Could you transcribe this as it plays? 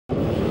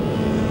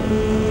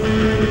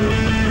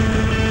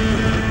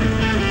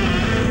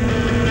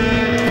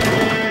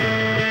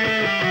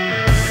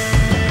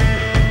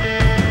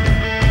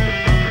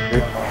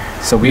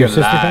So we are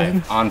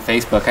live on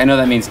Facebook. I know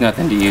that means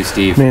nothing to you,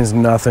 Steve. Means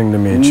nothing to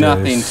me, Chase.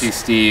 Nothing to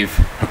Steve.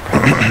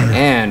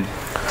 And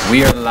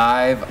we are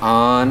live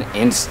on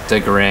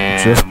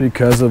Instagram. Just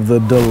because of the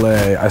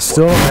delay. I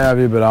still don't have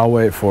you, but I'll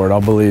wait for it.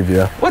 I'll believe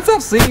you. What's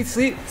up,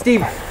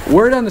 Steve?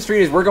 Word on the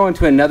street is we're going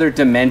to another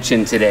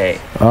dimension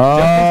today. Oh.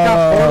 Justin's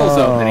got portals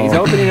open. He's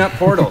opening up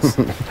portals.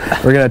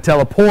 We're going to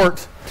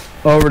teleport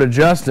over to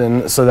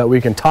Justin so that we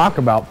can talk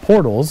about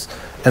portals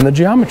and the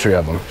geometry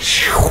of them.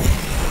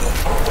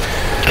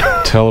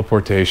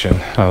 Teleportation.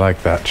 I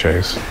like that,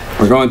 Chase.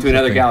 We're going to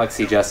another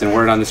galaxy, Justin.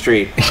 Word on the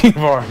street.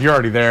 You're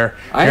already there.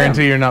 I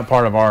guarantee you're not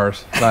part of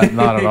ours.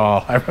 Not at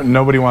all.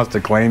 Nobody wants to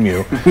claim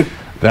you.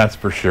 That's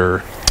for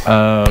sure.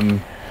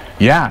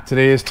 Yeah,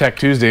 today is Tech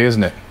Tuesday,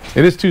 isn't it?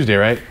 It is Tuesday,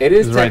 right? It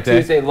is Tech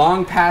Tuesday.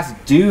 Long past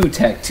due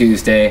Tech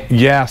Tuesday.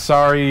 Yeah,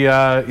 sorry.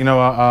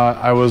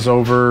 I was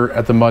over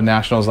at the Mud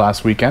Nationals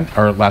last week,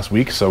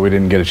 so we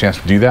didn't get a chance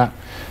to do that.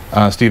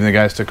 Steve and the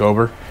guys took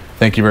over.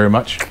 Thank you very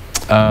much.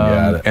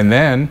 And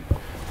then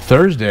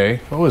Thursday,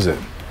 what was it?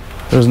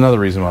 There's another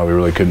reason why we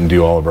really couldn't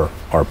do all of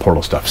our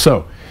portal stuff.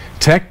 So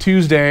Tech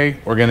Tuesday,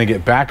 we're going to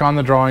get back on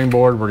the drawing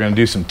board. We're going to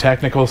do some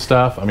technical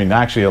stuff. I mean,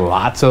 actually a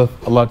lot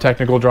of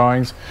technical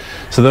drawings.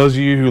 So those of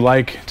you who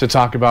like to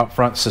talk about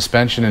front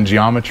suspension and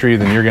geometry,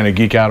 then you're going to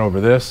geek out over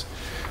this.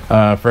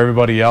 For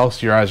everybody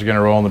else, your eyes are going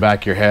to roll in the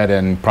back of your head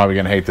and probably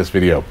going to hate this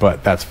video,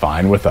 but that's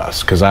fine with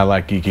us because I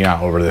like geeking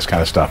out over this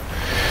kind of stuff.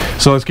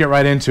 So let's get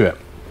right into it.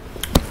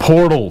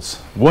 Portals.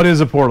 What is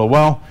a portal?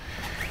 Well,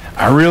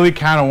 I really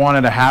kind of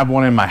wanted to have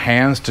one in my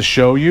hands to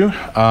show you,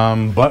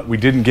 but we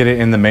didn't get it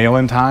in the mail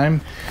in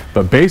time.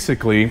 But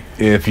basically,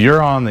 if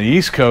you're on the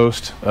east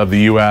coast of the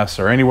US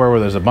or anywhere where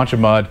there's a bunch of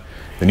mud,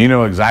 then you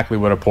know exactly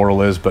what a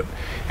portal is. But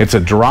it's a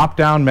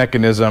drop-down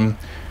mechanism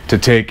to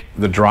take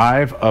the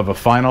drive of a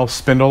final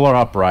spindle or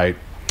upright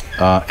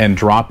and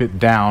drop it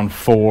down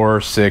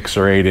 4, 6,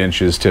 or 8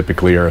 inches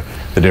typically, are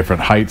the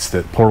different heights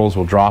that portals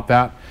will drop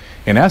at.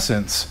 In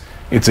essence,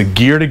 it's a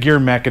gear-to-gear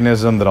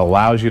mechanism that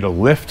allows you to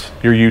lift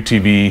your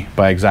UTV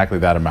by exactly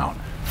that amount,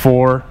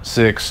 4,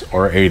 6,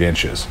 or 8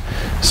 inches,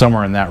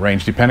 somewhere in that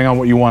range, depending on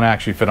what you want to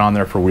actually fit on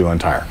there for wheel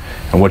and tire,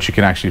 and what you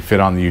can actually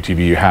fit on the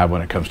UTV you have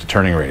when it comes to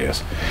turning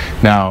radius.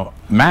 Now,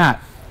 Matt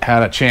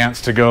had a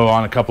chance to go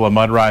on a couple of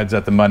mud rides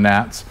at the Mud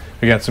Nats.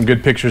 We got some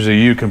good pictures of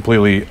you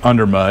completely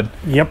under mud.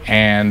 Yep.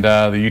 And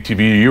the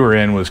UTV you were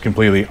in was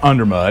completely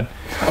under mud.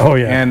 Oh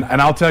yeah. And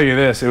I'll tell you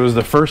this, it was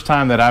the first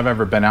time that I've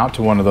ever been out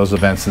to one of those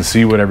events and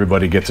see what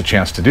everybody gets a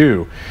chance to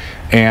do.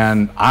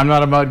 And I'm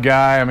not a mud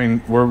guy. I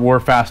mean, we're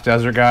fast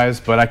desert guys,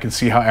 but I can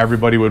see how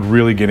everybody would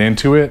really get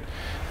into it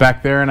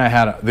back there. And I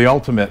had the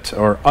ultimate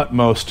or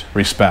utmost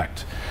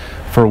respect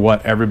for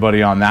what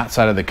everybody on that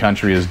side of the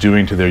country is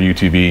doing to their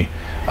UTV.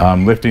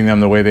 Lifting them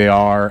the way they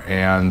are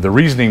and the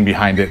reasoning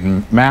behind it.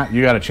 And Matt,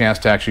 you got a chance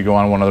to actually go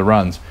on one of the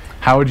runs.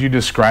 How would you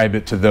describe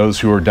it to those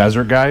who are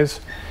desert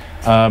guys?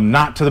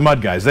 Not to the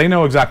mud guys. They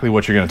know exactly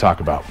what you're going to talk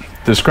about.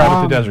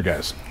 Describe it to desert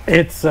guys.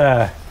 It's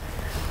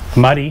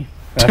muddy,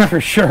 that's for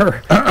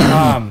sure.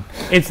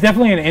 It's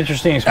definitely an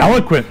interesting experience.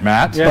 Eloquent,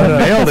 Matt. Yeah.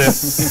 Nailed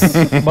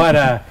it.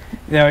 But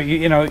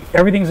you know,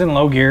 everything's in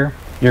low gear.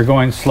 You're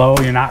going slow.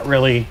 You're not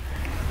really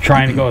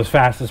trying to go as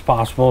fast as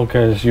possible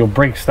because you'll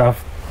break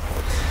stuff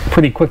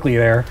pretty quickly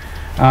there.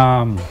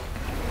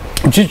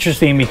 It's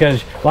interesting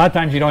because a lot of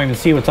times you don't even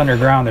see what's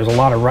underground. There's a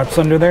lot of ruts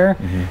under there,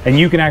 and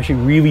you can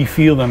actually really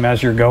feel them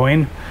as you're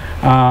going.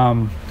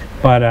 Yeah,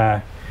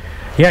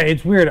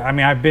 it's weird. I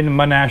mean, I've been to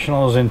Mud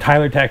Nationals in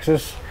Tyler,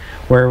 Texas,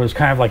 where it was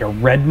kind of like a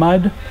red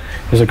mud.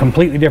 It was a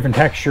completely different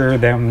texture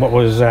than what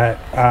was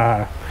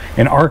at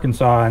in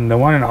Arkansas, and the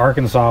one in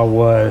Arkansas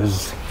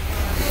was,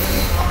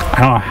 I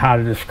don't know how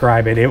to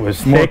describe it. It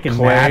was more thick and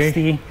clay,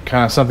 nasty.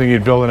 Kind of something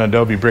you'd build an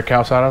adobe brick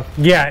house out of?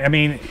 Yeah, I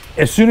mean,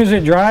 as soon as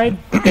it dried,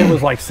 it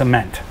was like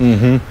cement.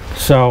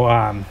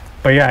 So,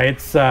 but yeah, it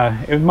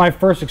was my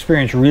first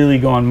experience really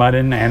going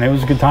mudding, and it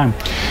was a good time.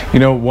 You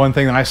know, one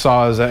thing that I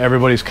saw is that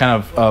everybody's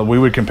kind of, we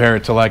would compare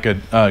it to like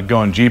a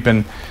going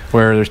jeeping,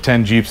 where there's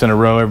 10 Jeeps in a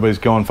row, everybody's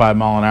going 5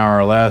 miles an hour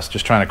or less,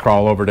 just trying to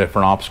crawl over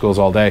different obstacles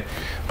all day.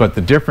 But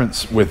the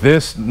difference with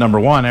this, number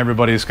one,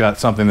 everybody's got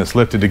something that's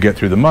lifted to get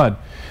through the mud.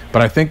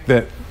 But I think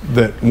that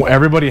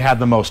everybody had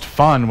the most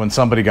fun when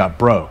somebody got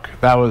broke.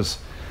 That was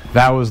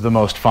the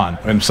most fun.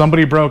 When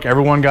somebody broke,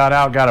 everyone got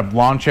out, got a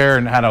lawn chair,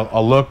 and had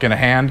a look and a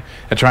hand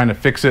at trying to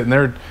fix it. And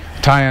they're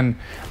tying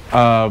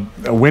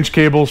winch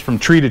cables from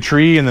tree to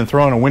tree, and then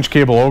throwing a winch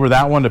cable over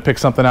that one to pick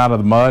something out of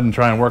the mud and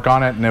try and work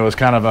on it. And it was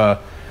kind of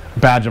a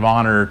badge of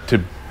honor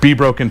to be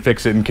broken,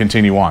 fix it, and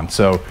continue on.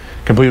 So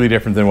completely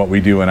different than what we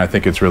do, and I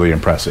think it's really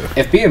impressive.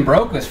 If being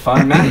broke was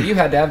fun, Matt, you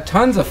had to have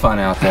tons of fun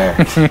out there.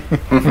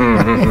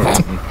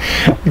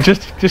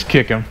 just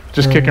kick him.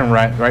 Just kick him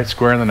right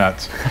square in the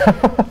nuts.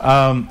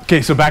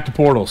 Okay, so back to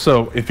portals.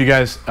 So if you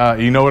guys,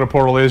 you know what a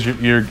portal is,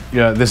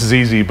 this is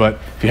easy, but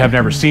if you have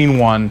never seen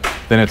one,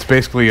 then it's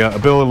basically a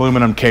billet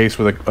aluminum case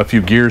with a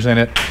few gears in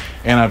it.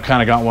 and I've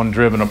kind of got one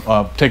driven,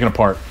 taken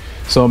apart.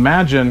 So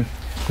imagine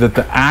that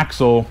the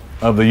axle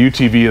of the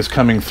UTV is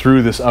coming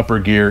through this upper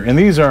gear, and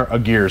these are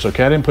gears,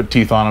 okay? I didn't put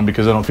teeth on them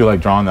because I don't feel like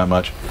drawing that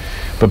much.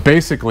 But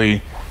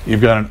basically,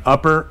 you've got an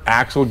upper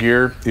axle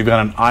gear, you've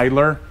got an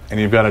idler, and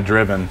you've got a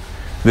driven.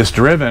 This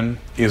driven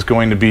is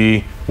going to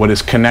be what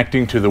is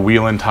connecting to the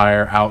wheel and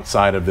tire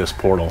outside of this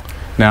portal.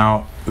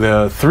 Now,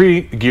 the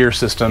 3 gear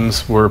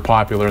systems were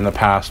popular in the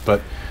past,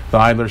 but the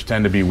idlers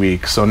tend to be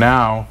weak. So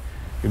now,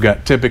 you've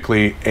got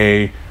typically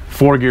a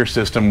 4 gear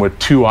system with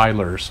 2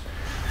 idlers.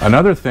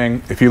 Another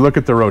thing, if you look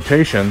at the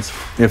rotations,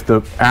 if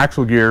the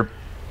axle gear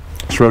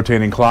is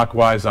rotating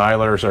clockwise, the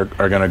idlers are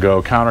going to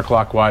go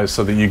counterclockwise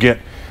so that you get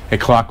a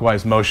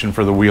clockwise motion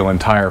for the wheel and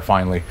tire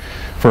finally,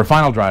 for a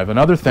final drive.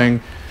 Another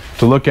thing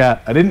to look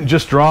at, I didn't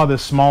just draw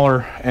this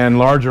smaller and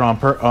larger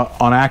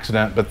on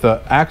accident, but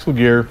the axle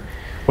gear,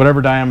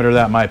 whatever diameter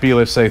that might be,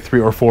 let's say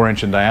 3 or 4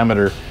 inch in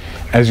diameter,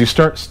 as you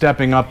start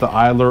stepping up the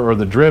idler or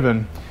the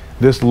driven,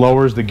 this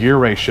lowers the gear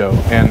ratio,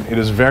 and it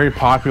is very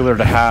popular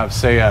to have,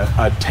 say,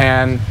 a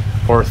 10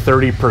 or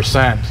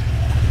 30%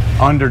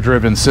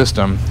 underdriven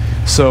system.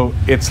 So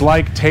it's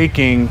like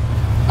taking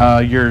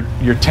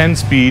your 10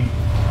 speed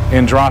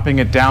and dropping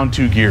it down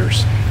 2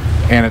 gears,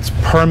 and it's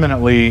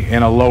permanently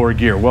in a lower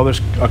gear. Well,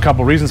 there's a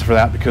couple reasons for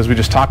that, because we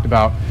just talked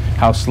about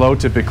how slow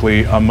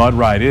typically a mud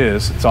ride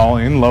is. It's all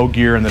in low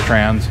gear in the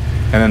trans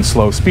and then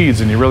slow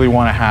speeds, and you really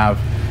want to have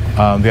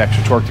the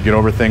extra torque to get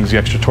over things, the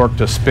extra torque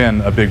to spin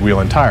a big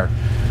wheel and tire.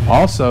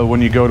 Also,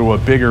 when you go to a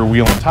bigger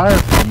wheel and tire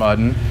for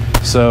mudding,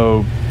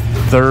 so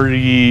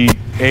 38s,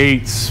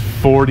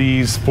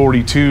 40s,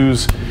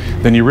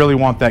 42s, then you really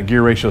want that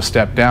gear ratio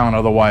step down.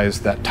 Otherwise,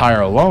 that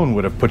tire alone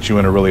would have put you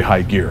in a really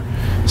high gear.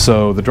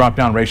 So the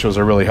drop-down ratios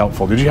are really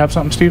helpful. Did you have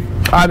something, Steve?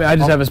 I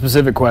just have a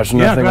specific question,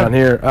 nothing on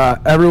here.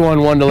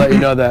 Everyone wanted to let you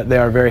know that they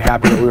are very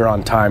happy that we were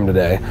on time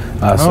today.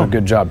 So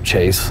good job,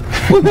 Chase.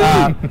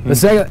 The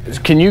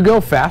second, can you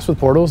go fast with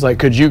portals? Like,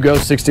 could you go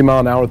 60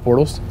 mile an hour with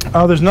portals?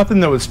 There's nothing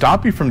that would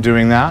stop you from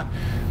doing that.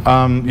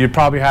 You'd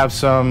probably have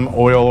some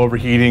oil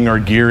overheating or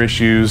gear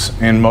issues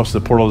in most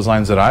of the portal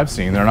designs that I've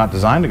seen. They're not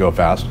designed to go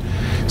fast.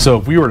 So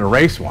if we were to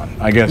race one,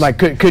 I guess. Like,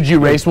 could you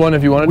race one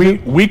if you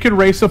wanted to? We could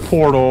race a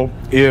portal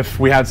if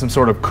we had some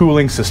sort of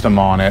cooling system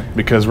on it,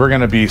 because we're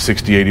going to be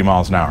 60, 80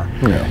 miles an hour.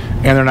 Yeah.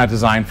 And they're not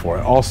designed for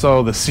it.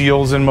 Also, the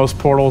seals in most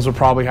portals will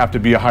probably have to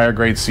be a higher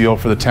grade seal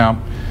for the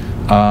temp.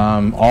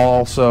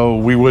 Also,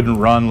 we wouldn't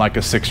run like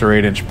a 6 or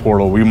 8 inch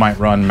portal. We might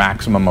run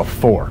maximum of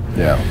 4.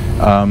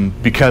 Yeah.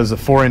 Because a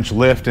 4-inch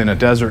lift in a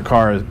desert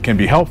car can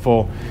be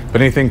helpful,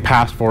 but anything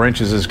past 4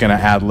 inches is going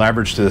to add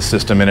leverage to the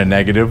system in a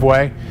negative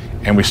way,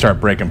 and we start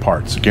breaking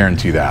parts.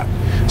 Guarantee that.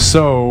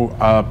 So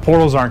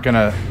portals aren't going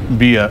to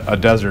be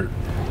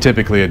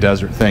typically a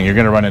desert thing. You're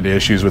going to run into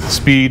issues with the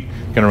speed.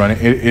 You're going to run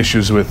into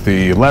issues with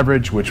the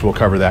leverage, which we'll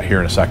cover that here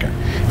in a second.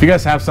 If you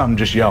guys have something,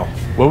 just yell.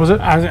 What was it?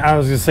 I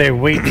was going to say,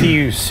 wait till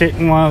you sit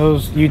in one of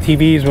those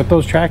UTVs with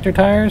those tractor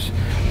tires.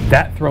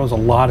 That throws a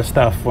lot of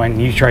stuff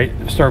when you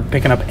start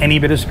picking up any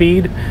bit of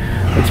speed.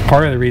 It's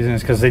part of the reason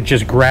is because it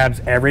just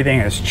grabs everything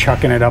and it's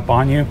chucking it up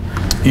on you.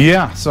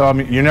 Yeah, so I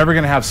mean, you're never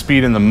going to have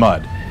speed in the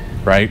mud,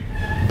 right?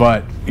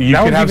 But you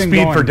could have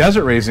speed for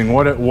desert racing.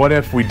 What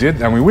if we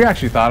did? I mean, we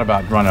actually thought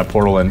about running a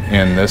portal in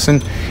this,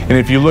 and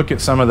if you look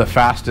at some of the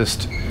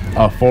fastest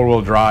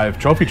 4-wheel drive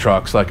trophy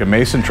trucks, like a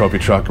Mason trophy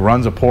truck,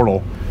 runs a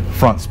portal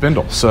front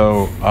spindle.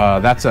 So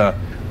that's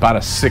about a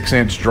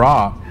 6-inch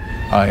drop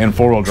in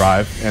 4-wheel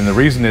drive, and the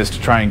reason is to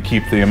try and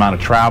keep the amount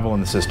of travel in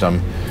the system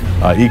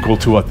equal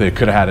to what they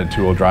could have had in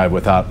 2-wheel drive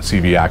without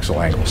CV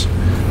axle angles.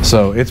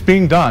 So it's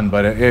being done,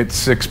 but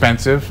it's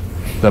expensive.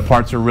 The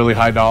parts are really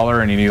high dollar,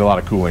 and you need a lot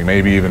of cooling,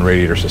 maybe even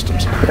radiator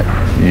systems.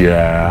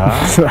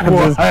 Yeah. So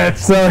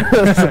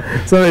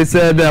they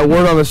said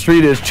word on the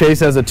street is Chase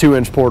has a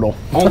 2-inch portal.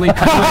 Only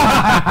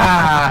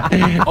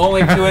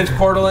 2-inch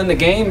portal in the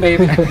game,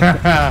 baby.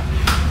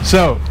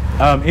 So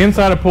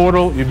inside a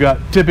portal, you've got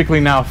typically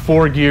now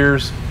 4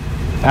 gears,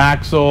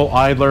 axle,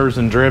 idlers,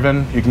 and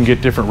driven. You can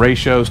get different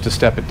ratios to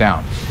step it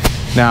down.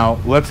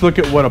 Now let's look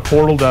at what a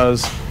portal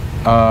does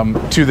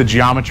to the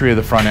geometry of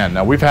the front end.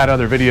 Now, we've had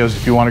other videos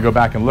if you want to go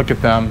back and look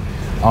at them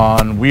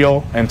on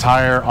wheel and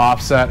tire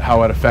offset,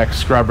 how it affects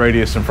scrub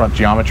radius and front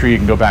geometry. You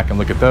can go back and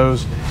look at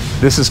those.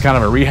 This is kind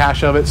of a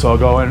rehash of it, so I'll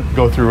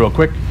go through real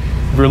quick.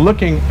 If you're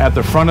looking at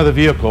the front of the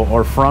vehicle,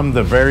 or from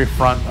the very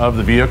front of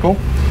the vehicle,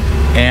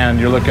 and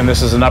you're looking,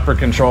 this is an upper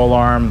control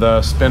arm,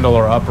 the spindle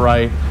or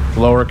upright,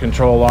 lower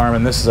control arm,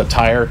 and this is a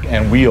tire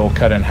and wheel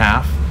cut in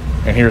half,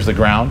 and here's the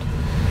ground.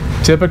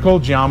 Typical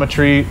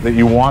geometry that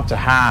you want to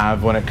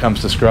have when it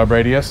comes to scrub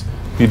radius,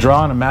 if you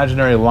draw an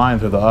imaginary line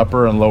through the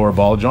upper and lower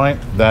ball joint,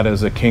 that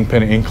is a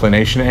kingpin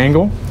inclination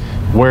angle.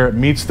 Where it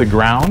meets the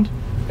ground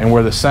and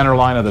where the center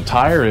line of the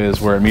tire is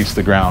where it meets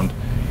the ground,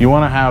 you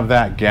want to have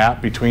that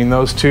gap between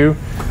those two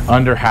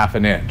under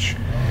 1/2 inch.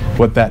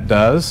 What that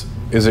does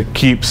is it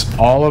keeps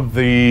all of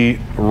the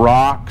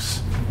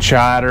rocks,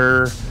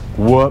 chatter,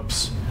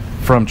 whoops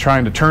from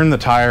trying to turn the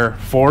tire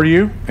for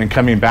you and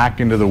coming back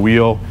into the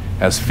wheel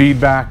as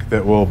feedback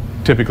that will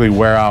typically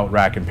wear out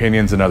rack and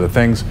pinions and other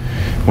things.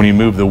 When you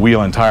move the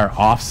wheel and tire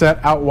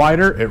offset out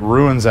wider, it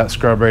ruins that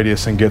scrub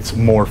radius and gets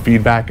more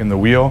feedback in the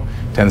wheel,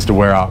 tends to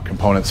wear out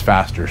components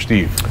faster.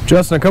 Steve?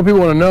 Justin, a couple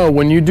people want to know,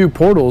 when you do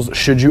portals,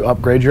 should you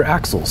upgrade your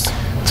axles?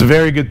 It's a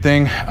very good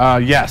thing.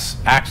 Yes,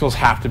 axles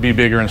have to be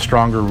bigger and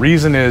stronger.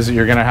 Reason is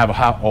you're going to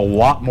have a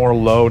lot more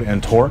load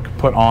and torque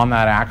put on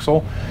that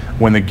axle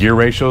when the gear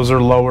ratios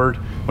are lowered,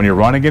 when you're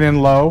running it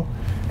in low,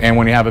 and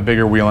when you have a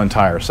bigger wheel and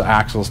tire. So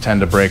axles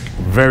tend to break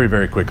very,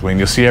 very quickly. And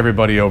you'll see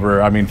everybody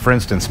over, I mean, for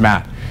instance,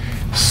 Matt,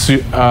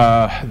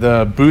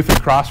 the booth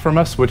across from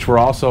us, which were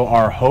also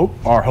our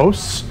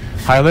hosts,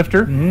 High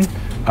Lifter.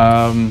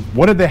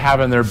 What did they have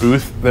in their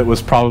booth that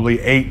was probably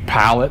 8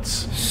 pallets?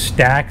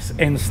 Stacks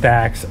and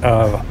stacks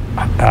of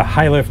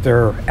High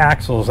Lifter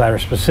axles that are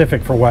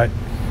specific for what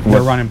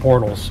they're running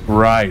portals.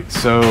 Right,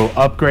 so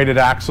upgraded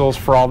axles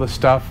for all this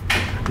stuff.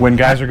 When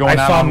guys are going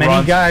out on runs, I saw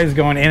many guys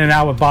going in and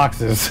out with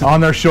boxes on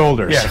their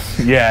shoulders. Yes.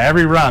 Yeah,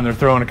 every run they're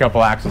throwing a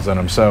couple axles in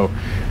them. So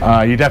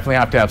you definitely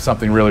have to have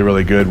something really,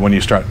 really good when you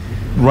start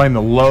running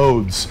the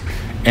loads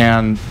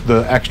and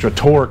the extra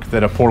torque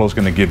that a portal is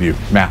going to give you.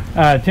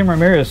 Matt? Tim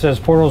Ramirez says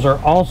portals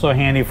are also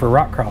handy for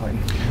rock crawling.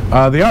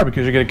 They are,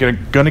 because you're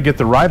going to get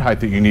the ride height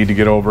that you need to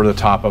get over the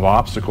top of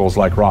obstacles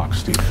like rocks,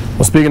 Steve.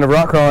 Well, speaking of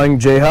rock crawling,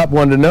 J Hup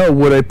wanted to know,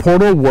 would a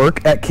portal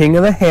work at King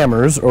of the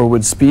Hammers, or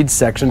would speed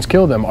sections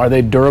kill them? Are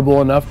they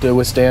durable enough to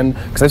withstand?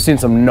 Because I've seen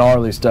some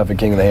gnarly stuff at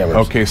King of the Hammers.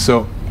 Okay,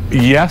 so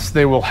yes,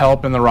 they will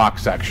help in the rock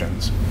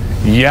sections.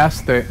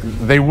 Yes,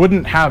 they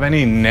wouldn't have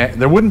any,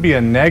 there wouldn't be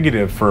a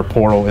negative for a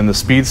portal in the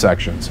speed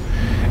sections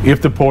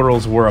if the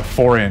portals were a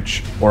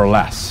 4-inch or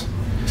less.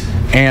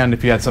 And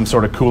if you had some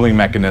sort of cooling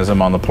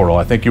mechanism on the portal,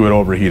 I think you would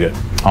overheat it,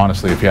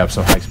 honestly, if you have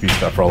some high-speed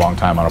stuff for a long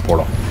time on a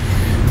portal.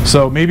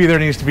 So maybe there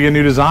needs to be a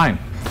new design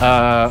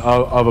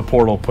of a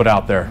portal put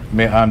out there.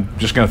 I'm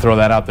just going to throw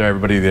that out there,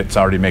 everybody that's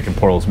already making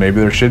portals.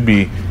 Maybe there should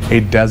be a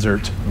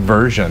desert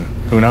version.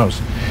 Who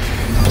knows?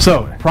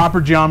 So,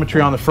 proper geometry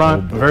on the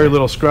front, very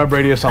little scrub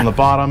radius on the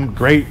bottom,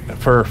 great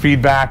for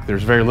feedback.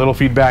 There's very little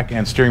feedback,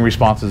 and steering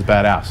response is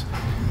badass.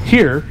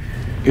 Here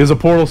is a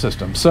portal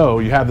system. So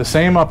you have the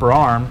same upper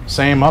arm,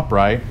 same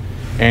upright,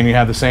 and you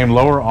have the same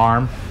lower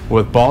arm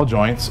with ball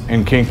joints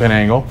and kingpin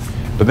angle,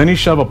 but then you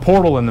shove a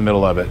portal in the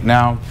middle of it.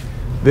 Now,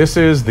 this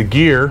is the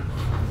gear,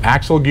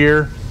 axle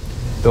gear.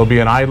 There'll be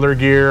an idler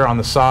gear on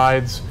the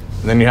sides,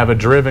 and then you have a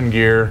driven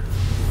gear,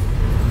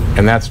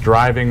 and that's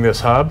driving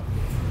this hub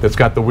that's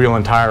got the wheel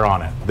and tire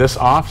on it. This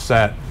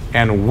offset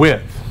and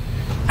width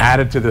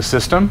added to the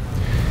system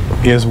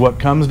is what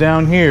comes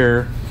down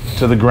here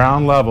to the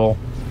ground level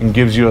and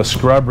gives you a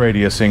scrub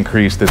radius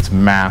increase that's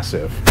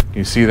massive. Can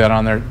you see that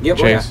on there, yep,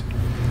 Chase?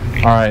 Yeah.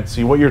 All right,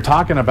 see what you're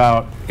talking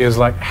about is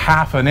like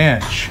 1/2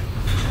 inch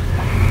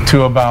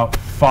to about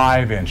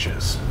 5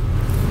 inches.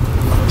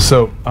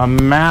 So a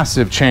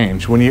massive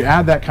change. When you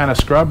add that kind of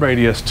scrub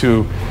radius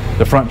to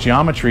the front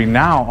geometry,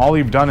 now all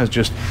you've done is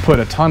just put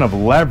a ton of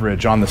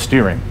leverage on the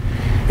steering.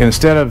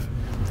 Instead of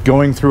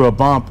going through a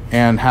bump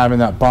and having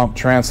that bump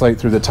translate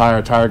through the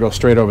tire go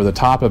straight over the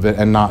top of it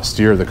and not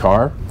steer the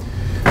car,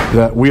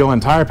 the wheel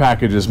and tire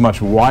package is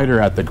much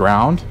wider at the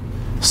ground,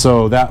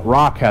 so that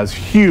rock has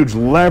huge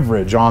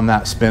leverage on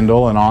that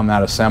spindle and on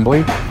that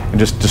assembly and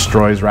just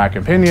destroys rack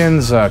and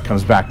pinions,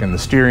 comes back in the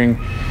steering.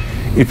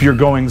 If you're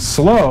going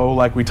slow,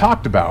 like we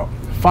talked about,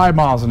 5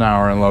 miles an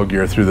hour in low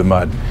gear through the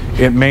mud,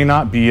 it may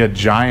not be a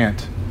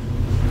giant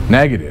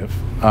negative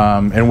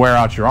and wear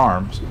out your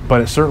arms,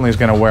 but it certainly is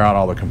going to wear out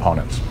all the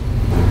components.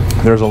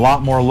 There's a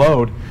lot more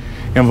load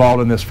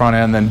involved in this front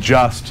end than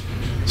just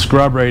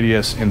scrub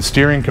radius and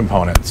steering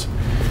components.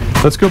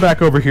 Let's go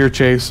back over here,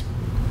 Chase.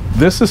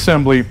 This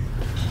assembly,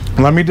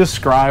 let me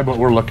describe what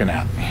we're looking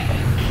at.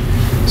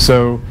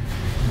 So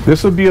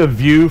this would be a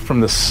view from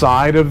the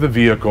side of the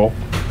vehicle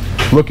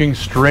looking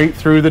straight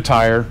through the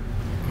tire,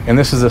 and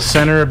this is the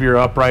center of your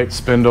upright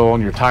spindle,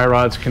 and your tie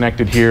rod's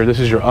connected here. This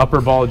is your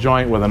upper ball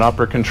joint with an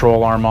upper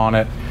control arm on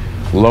it,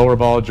 lower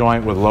ball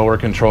joint with lower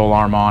control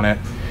arm on it,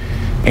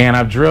 and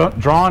I've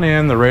drawn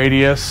in the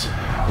radius,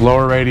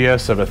 lower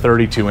radius of a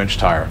 32-inch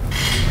tire.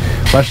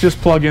 Let's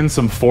just plug in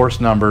some force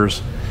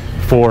numbers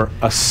for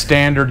a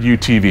standard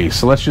UTV.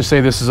 So let's just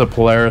say this is a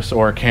Polaris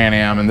or a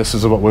Can-Am, and this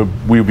is what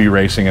we'll be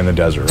racing in the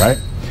desert, right?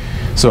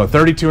 So a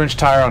 32-inch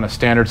tire on a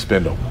standard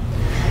spindle.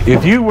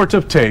 If you were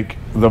to take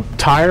the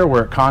tire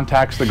where it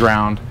contacts the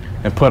ground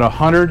and put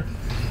 100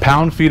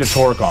 pound-feet of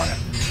torque on it,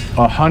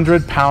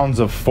 100 pounds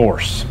of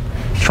force,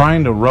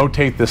 trying to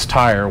rotate this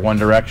tire one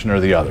direction or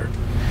the other,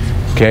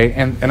 okay?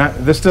 And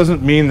this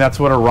doesn't mean that's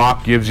what a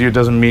rock gives you. It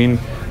doesn't mean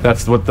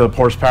that's what the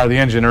horsepower of the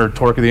engine or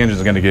torque of the engine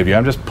is going to give you.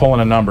 I'm just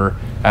pulling a number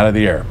out of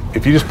the air.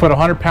 If you just put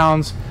 100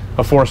 pounds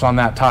of force on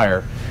that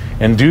tire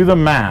and do the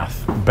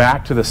math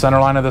back to the center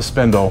line of the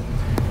spindle,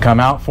 come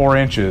out 4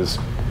 inches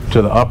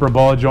to the upper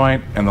ball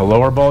joint and the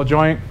lower ball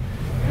joint,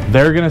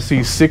 they're going to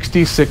see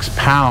 66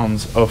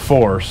 pounds of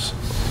force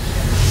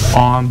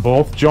on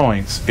both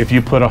joints if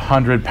you put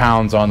 100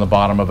 pounds on the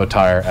bottom of a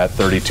tire at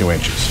 32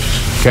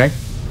 inches. Okay?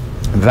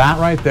 That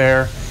right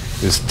there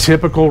is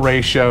typical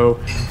ratio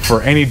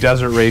for any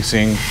desert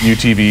racing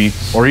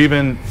UTV, or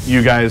even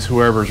you guys,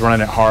 whoever's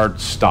running it hard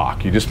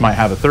stock. You just might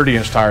have a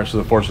 30-inch tire, so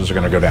the forces are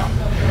going to go down.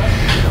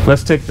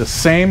 Let's take the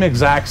same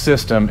exact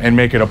system and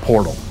make it a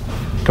portal.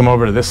 Come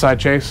over to this side,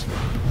 Chase.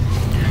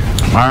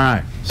 All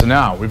right, so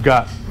now we've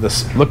got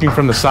this, looking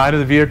from the side of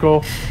the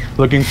vehicle,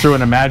 looking through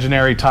an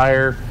imaginary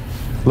tire,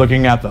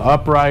 looking at the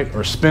upright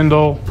or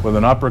spindle with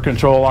an upper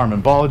control arm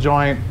and ball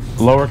joint,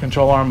 lower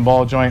control arm and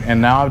ball joint,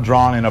 and now I've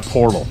drawn in a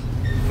portal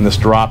in this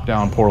drop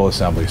down portal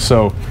assembly.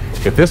 So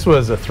if this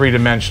was a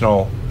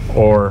 3-dimensional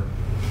or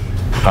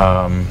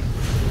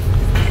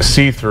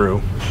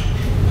see-through,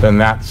 then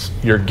that's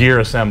your gear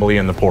assembly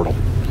in the portal.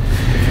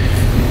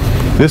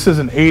 This is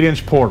an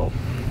 8-inch portal,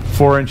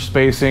 4-inch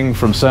spacing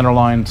from center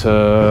line to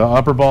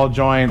upper ball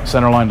joint,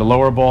 center line to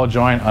lower ball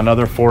joint,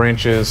 another 4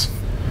 inches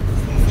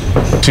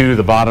to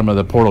the bottom of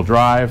the portal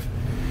drive.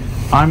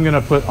 I'm going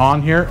to put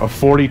on here a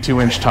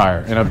 42-inch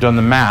tire, and I've done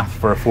the math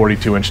for a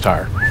 42-inch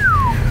tire.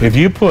 If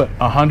you put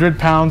 100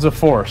 pounds of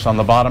force on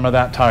the bottom of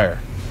that tire,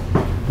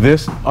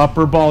 this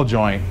upper ball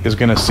joint is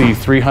going to see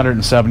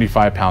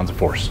 375 pounds of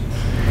force.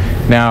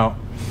 Now,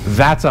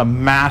 that's a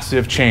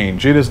massive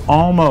change. It is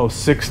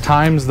almost 6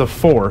 times the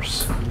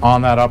force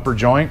on that upper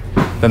joint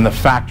than the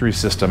factory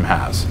system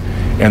has.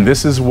 And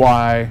this is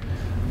why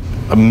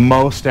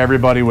most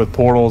everybody with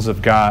portals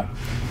have got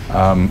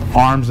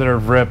arms that are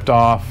ripped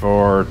off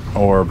or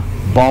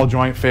ball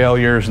joint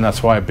failures, and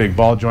that's why big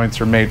ball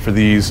joints are made for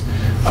these.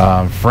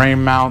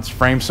 Frame mounts,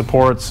 frame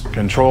supports,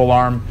 control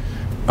arm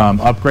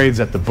upgrades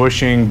at the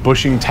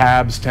bushing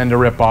tabs tend to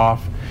rip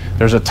off.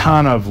 There's a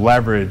ton of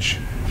leverage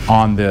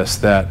on this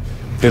that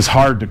is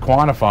hard to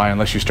quantify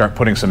unless you start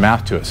putting some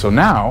math to it. So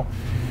now,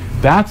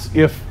 that's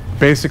if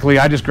basically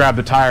I just grab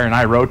the tire and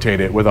I rotate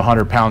it with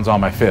 100 pounds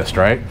on my fist,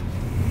 right?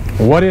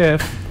 What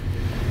if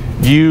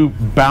you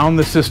bound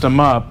the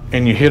system up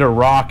and you hit a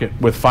rock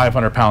with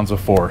 500 pounds of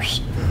force?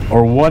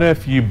 Or what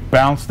if you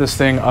bounce this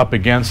thing up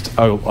against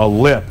a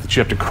lip that you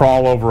have to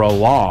crawl over a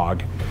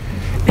log,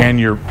 and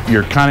you're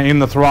kind of in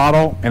the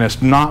throttle and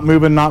it's not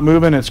moving,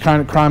 it's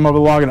kind of climbing over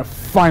the log, and it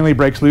finally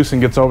breaks loose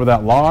and gets over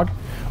that log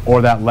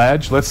or that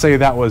ledge? Let's say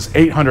that was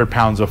 800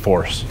 pounds of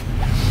force.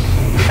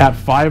 At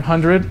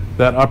 500,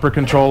 that upper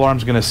control arm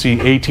is going to see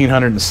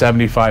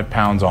 1,875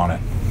 pounds on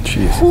it.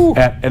 Jeez.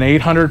 At an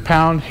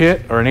 800-pound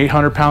hit or an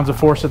 800 pounds of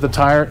force at the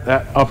tire,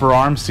 that upper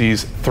arm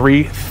sees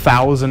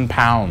 3,000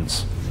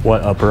 pounds.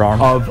 What upper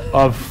arm?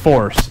 Of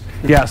force.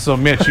 Yeah, so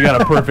Mitch, you got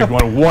a perfect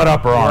one. What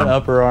upper arm? What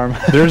upper arm?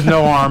 There's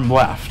no arm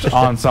left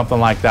on something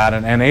like that.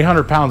 And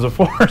 800 pounds of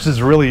force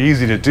is really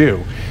easy to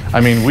do.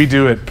 I mean, we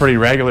do it pretty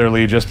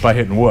regularly just by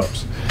hitting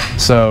whoops.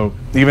 So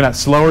even at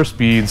slower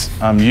speeds,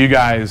 you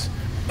guys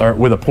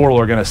with a portal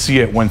are going to see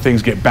it when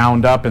things get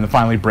bound up and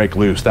finally break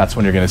loose. That's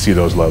when you're going to see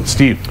those loads.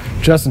 Steve?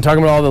 Justin,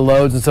 talking about all the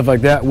loads and stuff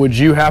like that, would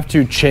you have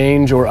to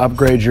change or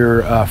upgrade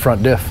your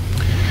front diff?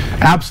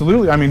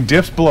 Absolutely. I mean,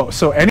 diffs blow.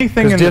 So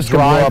anything in the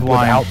drive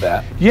line, without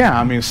that. Yeah,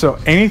 I mean, so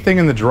anything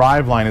in the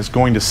drive line is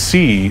going to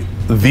see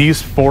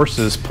these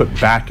forces put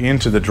back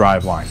into the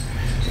drive line.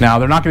 Now,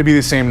 they're not going to be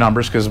the same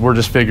numbers because we're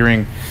just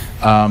figuring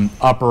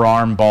upper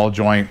arm, ball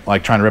joint,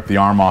 like trying to rip the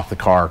arm off the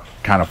car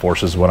kind of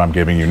forces what I'm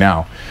giving you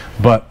now.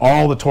 But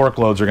all the torque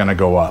loads are going to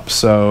go up.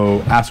 So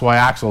that's why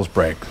axles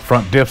break.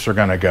 Front diffs are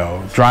going to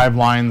go. Drive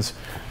lines,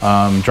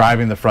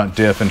 driving the front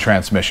diff and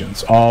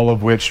transmissions, all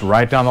of which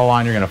right down the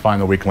line you're going to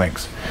find the weak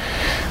links.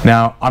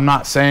 Now, I'm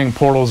not saying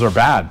portals are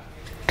bad,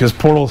 because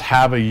portals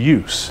have a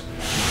use.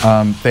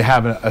 They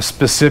have a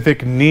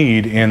specific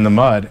need in the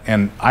mud,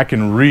 and I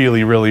can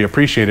really, really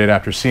appreciate it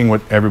after seeing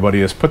what everybody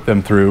has put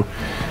them through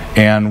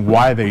and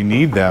why they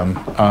need them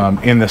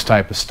in this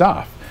type of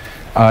stuff.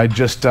 I'm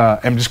just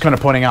kind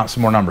of pointing out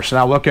some more numbers. So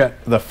now look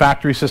at the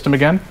factory system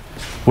again.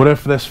 What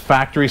if this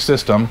factory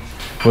system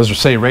was,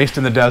 say, raced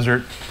in the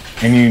desert,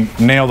 and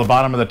you nail the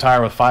bottom of the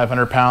tire with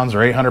 500 pounds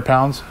or 800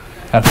 pounds?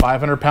 At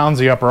 500 pounds,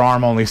 the upper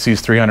arm only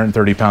sees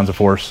 330 pounds of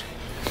force.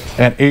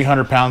 At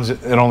 800 pounds,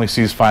 it only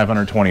sees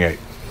 528.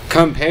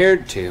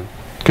 Compared to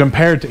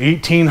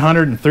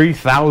 1,800 and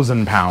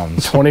 3,000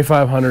 pounds.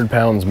 2,500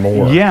 pounds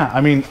more. Yeah, I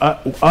mean,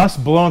 us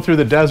blowing through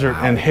the desert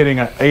and hitting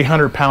an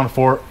 800 pounds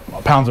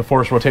of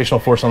force,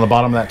 rotational force on the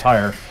bottom of that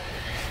tire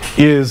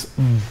is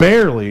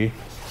barely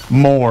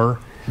more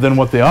than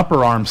what the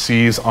upper arm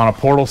sees on a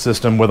portal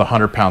system with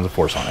 100 pounds of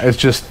force on it. It's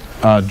just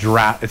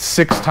it's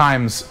 6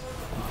 times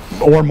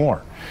or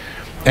more.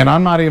 And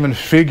I'm not even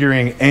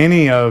figuring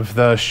any of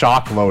the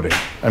shock loading.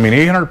 I mean,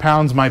 800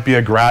 pounds might be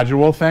a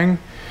gradual thing,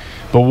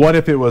 but what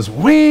if it was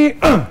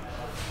I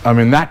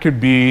mean, that could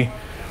be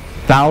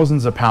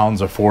thousands of pounds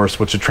of force,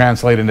 which would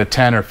translate into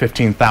 10 or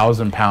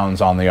 15,000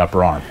 pounds on the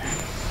upper arm.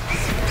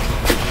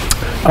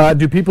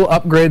 Do people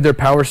upgrade their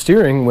power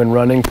steering when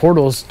running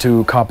portals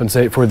to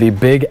compensate for the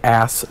big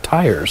ass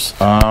tires?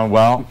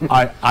 Well,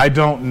 I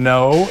don't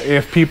know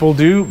if people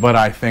do, but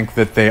I think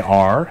that they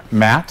are.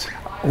 Matt?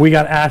 We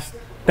got asked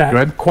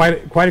that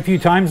quite a few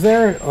times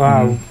there.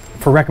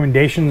 for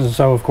recommendations,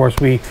 so of course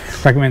we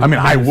recommend. I mean,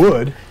 I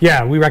would.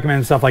 Yeah, we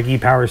recommend stuff like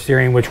e-power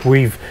steering, which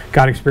we've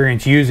got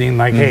experience using.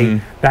 Like,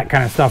 hey, that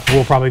kind of stuff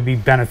will probably be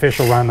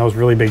beneficial running those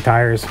really big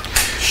tires.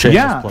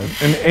 Yeah,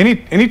 and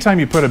anytime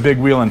you put a big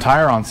wheel and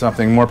tire on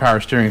something, more power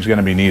steering is going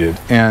to be needed.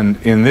 And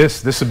in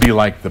this would be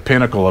like the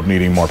pinnacle of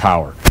needing more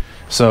power.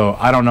 So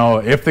I don't know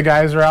if the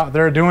guys are out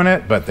there doing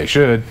it, but they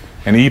should.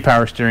 And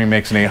e-power steering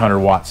makes an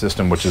 800-watt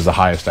system, which is the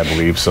highest, I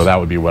believe. So that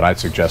would be what I'd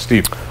suggest,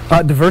 Steve.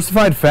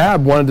 Diversified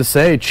Fab wanted to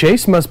say,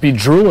 Chase must be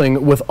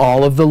drooling with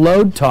all of the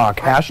load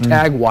talk.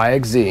 Hashtag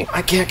YXZ.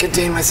 I can't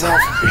contain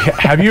myself.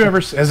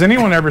 Has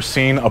anyone ever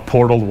seen a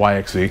portaled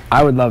YXZ?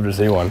 I would love to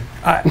see one.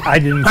 I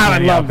didn't see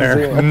any out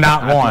there.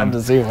 Not one. I'd love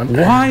to see one.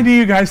 Why do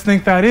you guys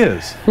think that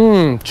is?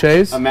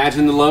 Chase?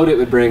 Imagine the load it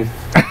would bring.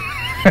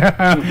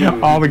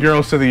 All the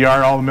girls to the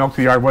yard, all the milk to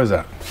the yard. What is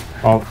that?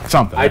 Oh,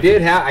 something. I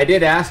did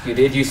ask you,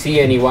 did you see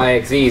any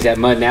YXZs at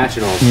Mud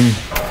Nationals?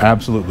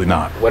 Absolutely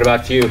not. What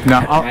about you,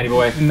 Matty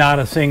boy? Not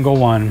a single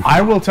one.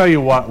 I will tell you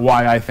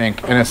why I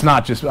think, and it's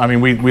not just, I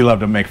mean, we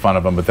love to make fun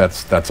of them, but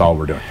that's all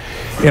we're doing.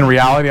 In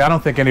reality, I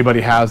don't think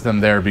anybody has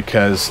them there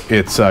because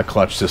it's a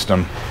clutch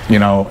system, you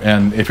know,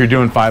 and if you're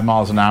doing 5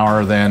 miles an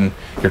hour, then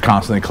you're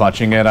constantly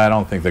clutching it. I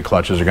don't think the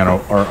clutches are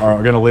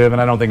gonna live,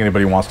 and I don't think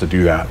anybody wants to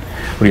do that.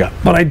 What do you got?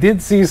 But I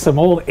did see some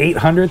old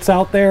 800s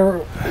out there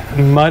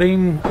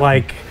mudding,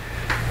 like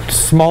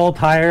small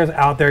tires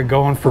out there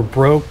going for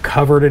broke,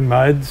 covered in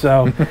mud.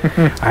 So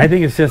I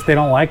think it's just they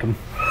don't like them.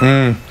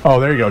 Oh,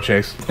 there you go,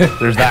 Chase.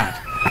 There's that.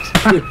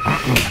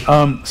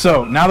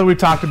 So now that we've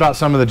talked about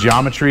some of the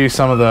geometry,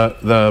 some of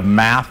the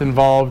math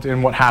involved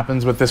in what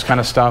happens with this kind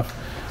of stuff,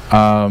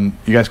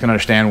 you guys can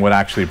understand what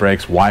actually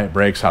breaks, why it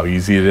breaks, how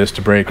easy it is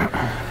to break.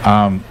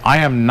 I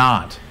am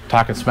not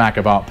talking smack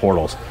about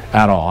portals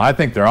at all. I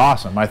think they're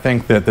awesome. I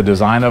think that the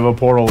design of a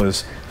portal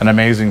is an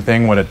amazing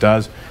thing, what it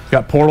does. You've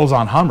got portals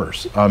on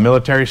Hummers,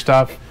 military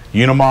stuff.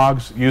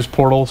 Unimogs use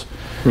portals.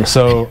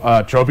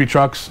 So trophy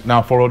trucks,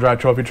 now 4-wheel drive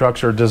trophy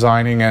trucks are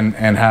designing and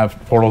have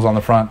portals on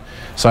the front.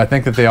 So I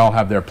think that they all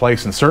have their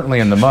place, and certainly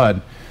in the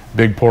mud,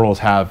 big portals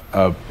have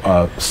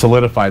a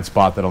solidified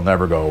spot that'll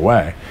never go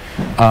away.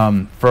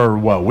 For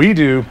what we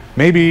do,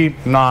 maybe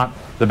not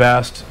the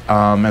best,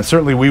 and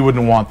certainly we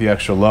wouldn't want the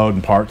extra load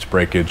and parts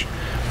breakage,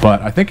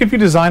 but I think if you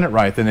design it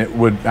right, then it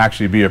would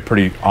actually be a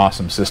pretty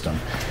awesome system.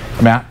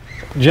 Matt?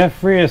 Jeff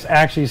Frias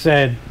actually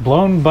said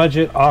Blown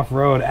Budget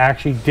Off-Road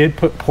actually did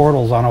put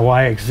portals on a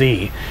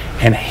YXZ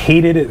and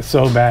hated it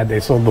so bad they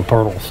sold the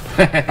portals.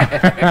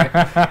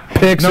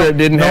 Picture it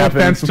didn't happen.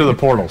 No offense to the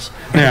portals.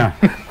 Yeah.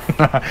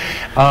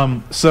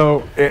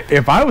 So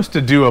if I was to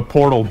do a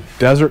portal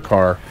desert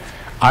car,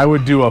 I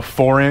would do a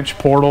 4-inch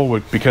portal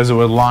because it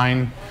would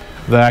line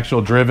the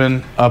actual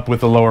driven up with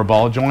the lower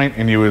ball joint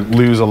and you would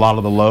lose a lot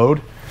of the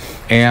load.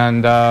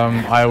 And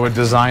I would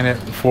design it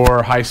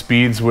for high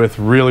speeds with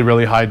really,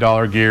 really high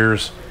dollar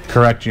gears,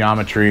 correct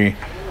geometry,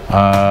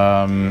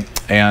 and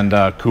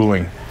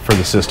cooling for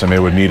the system.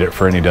 It would need it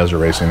for any desert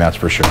racing, that's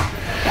for sure.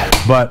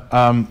 But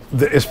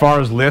as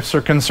far as lifts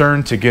are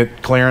concerned, to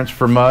get clearance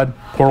for mud,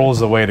 portal is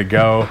the way to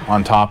go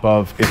on top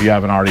of, if you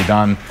haven't already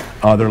done,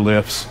 other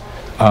lifts.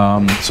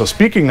 So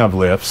speaking of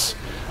lifts,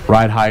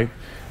 ride height,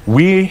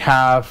 we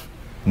have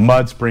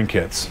mud spring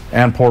kits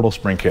and portal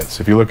spring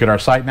kits. If you look at our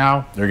site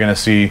now, you're going to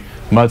see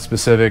mud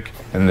specific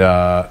and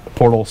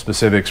portal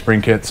specific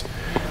spring kits,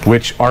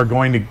 which are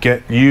going to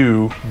get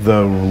you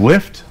the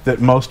lift that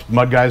most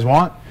mud guys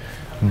want,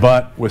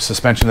 but with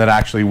suspension that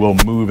actually will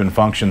move and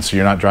function so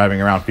you're not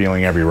driving around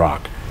feeling every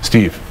rock.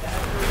 Steve?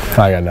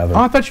 I got nothing.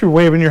 Oh, I thought you were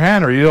waving your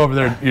hand, or are you over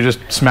there, you're just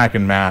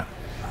smacking Matt?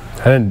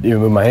 I didn't even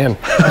move my hand.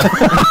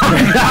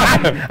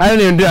 I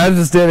didn't even do it. I was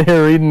just standing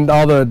here reading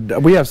all the.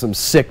 We have some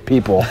sick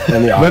people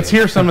in the audience. Let's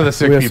hear some of the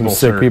sick we have people.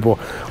 Some sick people.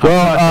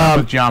 Well,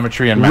 with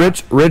geometry and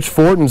math. Rich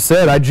Fortin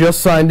said, I just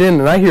signed in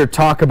and I hear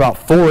talk about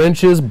 4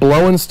 inches,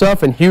 blowing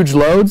stuff, and huge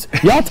loads.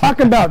 Y'all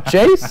talking about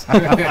Chase?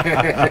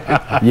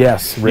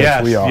 Yes, Rich,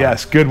 yes, we are.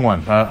 Yes, good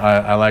one.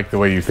 I like the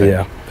way you think.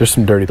 Yeah, there's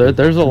some dirty people.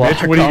 There's a lot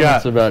Rich, of what do you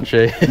comments got? about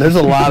Chase. There's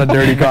a lot of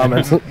dirty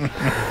comments.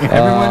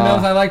 Everyone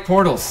knows I like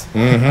portals.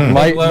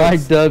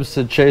 Mike Dubs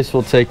said Chase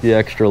will take the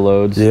extra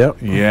loads. Yep.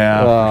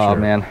 Yeah. Oh,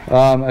 sure. man.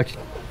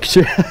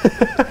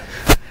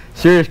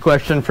 Serious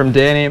question from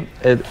Danny.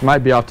 It might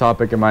be off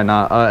topic, it might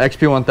not.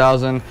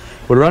 XP1000,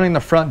 would running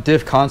the front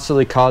diff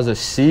constantly cause a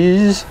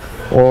seize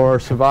or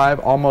survive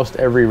almost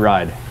every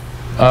ride?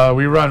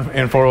 We run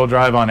in 4-wheel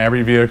drive on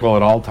every vehicle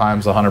at all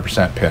times,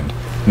 100% pinned.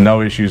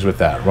 No issues with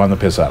that. Run the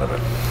piss out of it.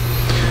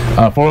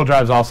 4-wheel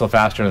drive is also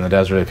faster in the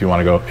desert if you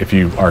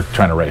are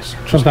trying to race.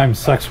 Sometimes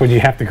sucks when you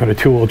have to go to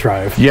 2-wheel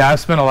drive. Yeah, I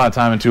spent a lot of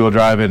time in 2-wheel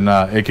drive, and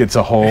it gets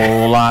a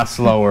whole lot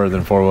slower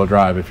than 4-wheel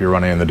drive if you're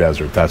running in the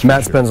desert. That's Matt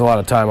for sure. spends a lot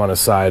of time on his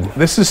side.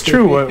 This is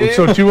true.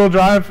 So 2-wheel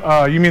drive,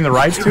 you mean the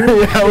right two?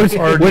 Yeah, which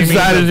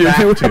side is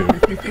your two?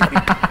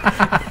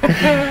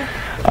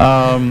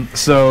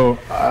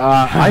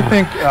 I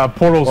think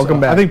portals.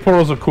 I think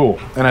portals are cool,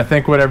 and I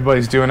think what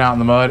everybody's doing out in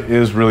the mud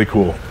is really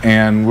cool.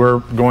 And we're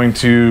going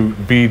to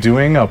be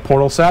doing a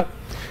portal set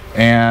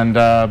and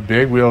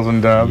big wheels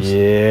and dubs.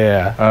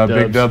 Yeah.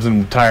 Big dubs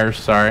and tires.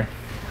 Sorry.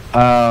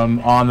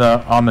 On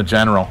the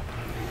General,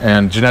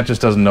 and Jeanette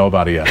just doesn't know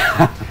about it yet.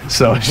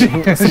 So she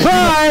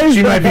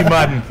might be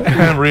mudding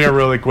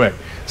really quick.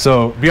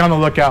 So be on the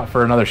lookout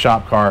for another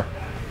shop car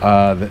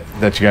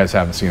that you guys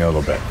haven't seen in a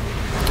little bit.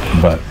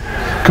 But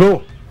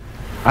cool.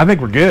 I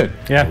think we're good.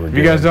 Yeah. If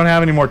you guys don't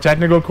have any more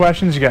technical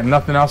questions, you got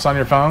nothing else on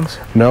your phones?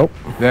 Nope.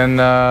 Then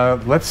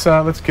let's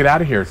get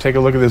out of here. Take a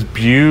look at this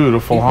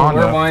beautiful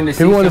Honda.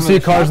 People want to see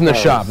cars in the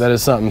shop. That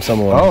is something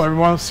someone. Oh,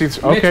 everyone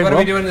sees. Okay. Mitch, what are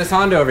we doing to this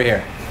Honda over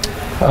here?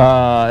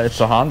 It's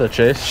a Honda,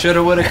 Chase.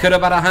 Shoulda, woulda, coulda,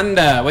 about a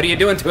Honda. What are you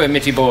doing to it,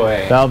 Mitchy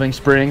boy? Valving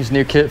springs,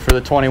 new kit for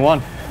the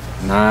 21.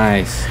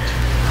 Nice.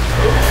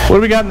 What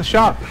do we got in the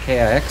shop?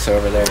 KIX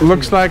over there.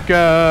 Looks like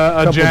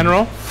a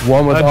General.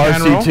 One with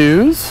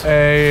RC2s.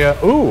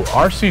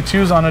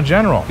 RC2s on a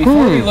General.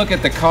 Before we look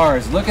at the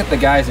cars, look at the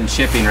guys in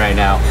shipping right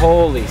now.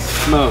 Holy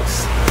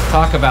smokes.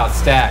 Talk about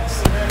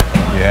stacks.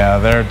 Yeah,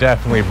 they're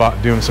definitely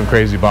doing some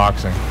crazy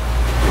boxing.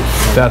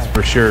 That's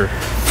for sure.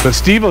 But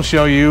Steve will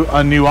show you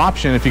a new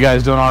option if you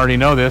guys don't already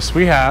know this.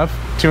 We have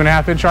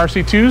 2.5-inch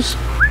RC2s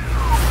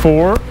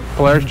for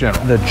Polaris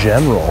General. The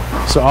General.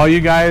 So all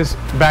you guys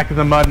back at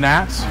the Mud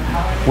Nats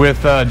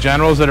with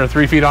Generals that are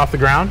 3 feet off the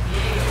ground,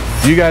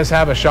 you guys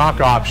have a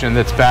shock option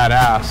that's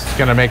badass. It's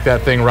gonna make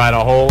that thing ride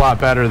a whole lot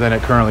better than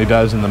it currently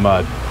does in the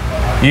mud.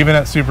 Even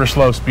at super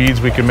slow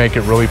speeds, we can make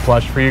it really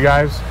plush for you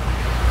guys,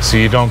 so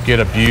you don't get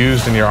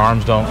abused and your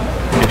arms don't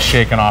get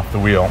shaken off the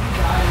wheel.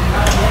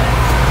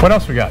 What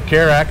else we got?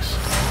 KRX.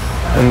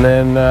 And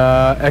then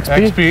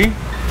XP. XP.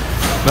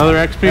 Another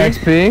XP.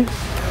 XP.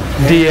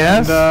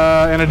 DS.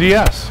 And a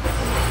DS.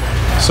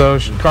 So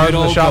cars in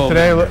the shop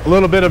today, a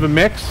little bit of a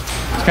mix.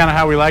 It's kind of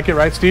how we like it,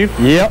 right, Steve?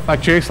 Yep.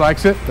 Like Chase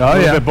likes it. Oh,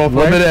 yeah. A little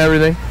bit of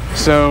everything.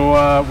 So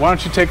why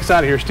don't you take us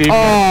out of here, Steve?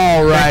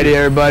 All righty,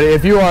 everybody.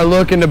 If you are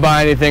looking to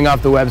buy anything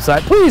off the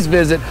website, please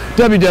visit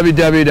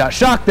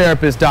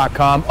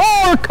www.shocktherapist.com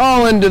or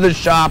call into the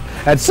shop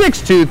at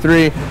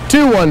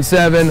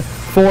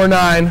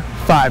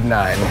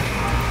 623-217-4959.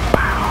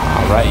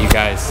 All right, you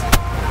guys.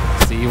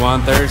 See you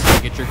on Thursday.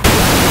 Get your